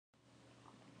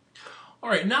All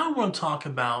right, now I want to talk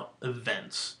about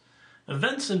events.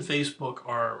 Events in Facebook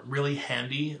are really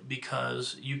handy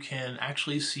because you can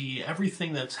actually see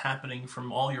everything that's happening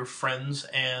from all your friends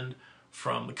and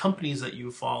from the companies that you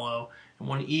follow in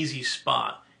one easy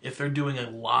spot if they're doing a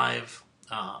live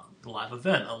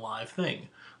event, a live thing.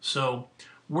 So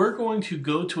we're going to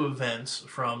go to events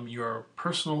from your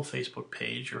personal Facebook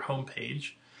page, your home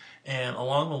page, and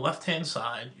along the left-hand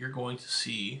side, you're going to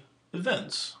see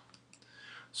events.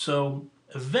 So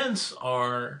events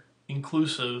are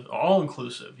inclusive, all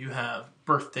inclusive. You have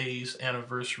birthdays,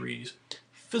 anniversaries,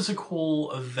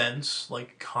 physical events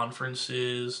like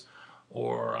conferences,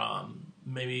 or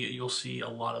maybe you'll see a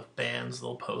lot of bands.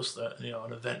 They'll post an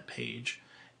event page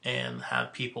and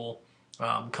have people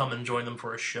come and join them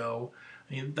for a show.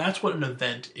 I mean, that's what an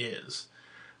event is.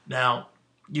 Now,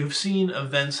 you've seen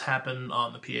events happen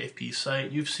on the PAFP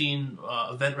site. You've seen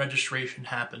event registration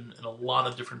happen in a lot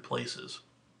of different places.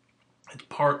 It's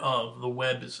part of the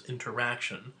web's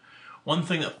interaction. One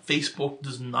thing that Facebook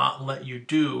does not let you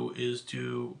do is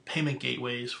do payment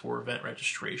gateways for event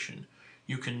registration.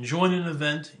 You can join an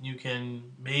event, you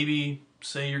can maybe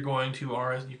say you're going to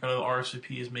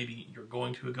RSVP is maybe you're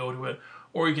going to go to it,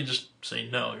 or you can just say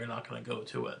no, you're not going to go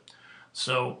to it.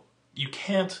 So you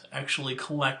can't actually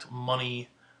collect money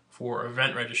for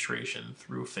event registration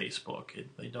through Facebook.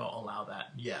 They don't allow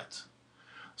that yet.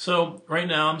 So right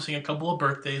now I'm seeing a couple of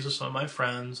birthdays of some of my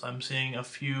friends. I'm seeing a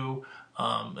few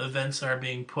events that are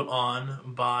being put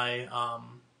on by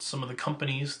some of the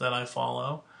companies that I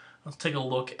follow. Let's take a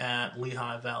look at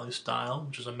Lehigh Valley Style,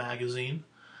 which is a magazine.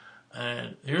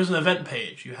 And here's an event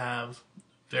page. You have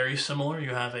very similar.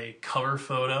 You have a cover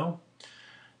photo.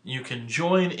 You can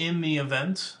join in the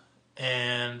event,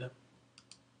 and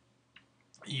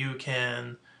you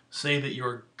can say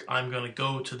that I'm going to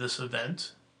go to this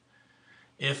event.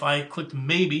 If I clicked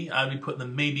maybe, I'd be put in the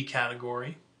maybe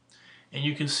category. And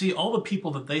you can see all the people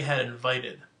that they had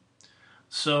invited.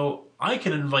 So I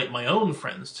can invite my own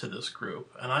friends to this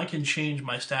group, and I can change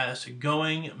my status to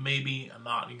going, maybe,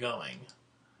 not going.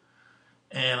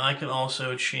 And I can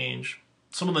also change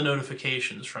some of the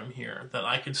notifications from here, that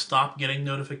I can stop getting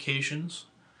notifications.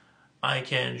 I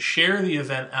can share the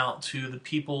event out to the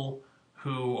people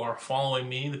who are following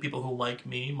me, the people who like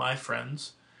me, my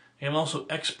friends. I can also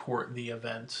export the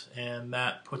event, and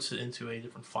that puts it into a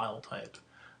different file type.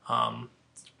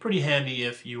 It's pretty handy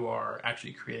if you are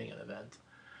actually creating an event.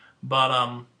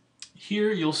 But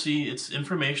here you'll see it's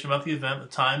information about the event, the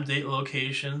time, date,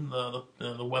 location,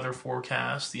 the weather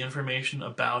forecast, the information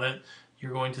about it.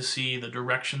 You're going to see the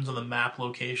directions on the map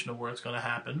location of where it's going to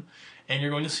happen, and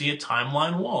you're going to see a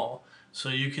timeline wall. So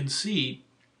you can see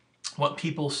what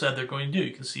people said they're going to do.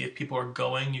 You can see if people are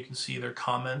going, you can see their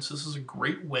comments. This is a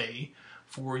great way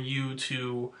for you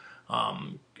to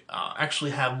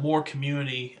actually have more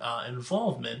community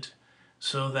involvement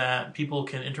so that people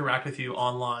can interact with you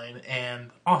online and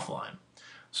offline.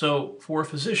 So for a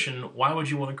physician, why would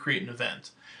you want to create an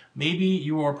event? Maybe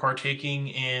you are partaking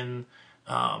in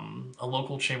a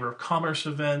local Chamber of Commerce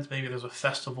event, maybe there's a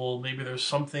festival, maybe there's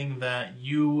something that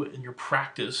you in your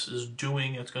practice is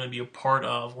doing that's going to be a part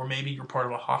of, or maybe you're part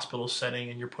of a hospital setting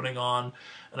and you're putting on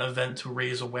an event to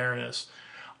raise awareness.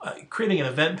 Creating an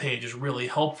event page is really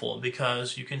helpful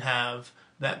because you can have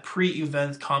that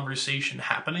pre-event conversation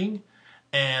happening,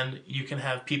 and you can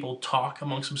have people talk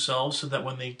amongst themselves so that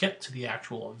when they get to the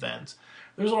actual event,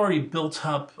 there's already built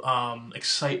up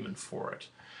excitement for it.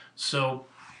 So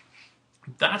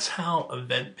that's how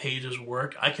event pages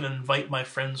work. I can invite my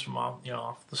friends from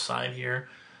off the side here.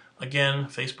 Again,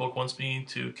 Facebook wants me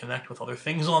to connect with other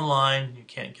things online. You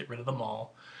can't get rid of them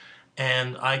all.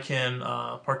 And I can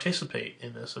participate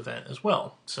in this event as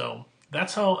well. So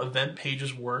that's how event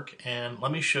pages work, and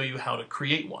let me show you how to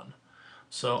create one.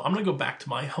 So I'm going to go back to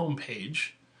my home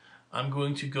page. I'm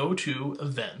going to go to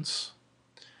Events,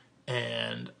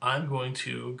 and I'm going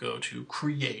to go to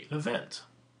Create Event.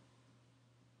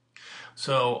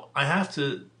 So I have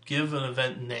to give an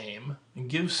event name and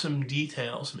give some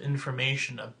details, some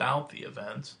information about the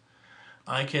event.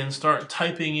 I can start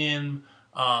typing in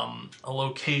a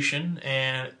location,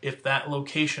 and if that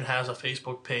location has a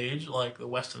Facebook page, like the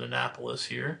Westin Annapolis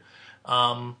here,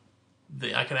 I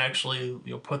can actually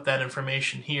put that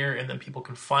information here, and then people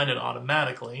can find it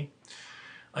automatically.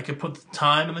 I can put the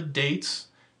time and the dates,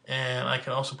 and I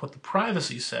can also put the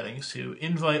privacy settings to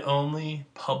invite only,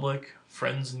 public,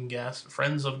 friends and guests,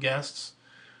 friends of guests.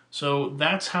 So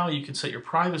that's how you can set your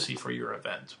privacy for your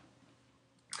event.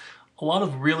 A lot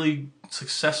of really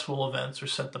successful events are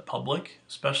set to public,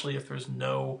 especially if there's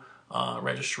no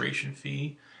registration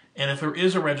fee, And if there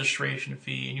is a registration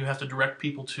fee and you have to direct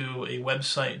people to a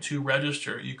website to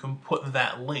register, you can put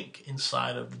that link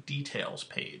inside of the details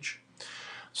page.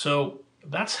 So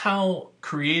that's how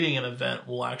creating an event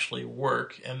will actually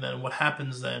work. And then what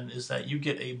happens then is that you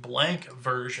get a blank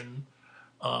version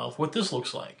of what this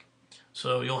looks like.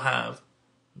 So you'll have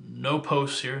no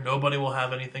posts here. Nobody will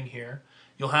have anything here.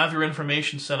 You'll have your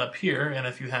information set up here, and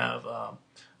if you have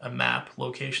a map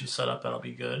location set up, that'll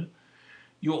be good.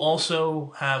 You'll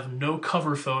also have no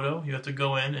cover photo. You have to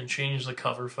go in and change the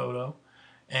cover photo.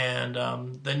 And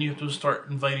then you have to start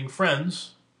inviting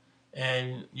friends.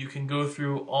 And you can go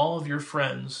through all of your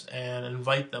friends and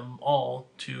invite them all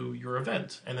to your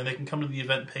event. And then they can come to the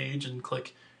event page and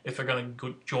click if they're going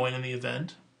to join in the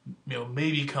event.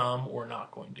 Maybe come or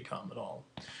not going to come at all.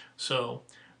 So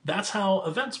that's how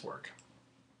events work.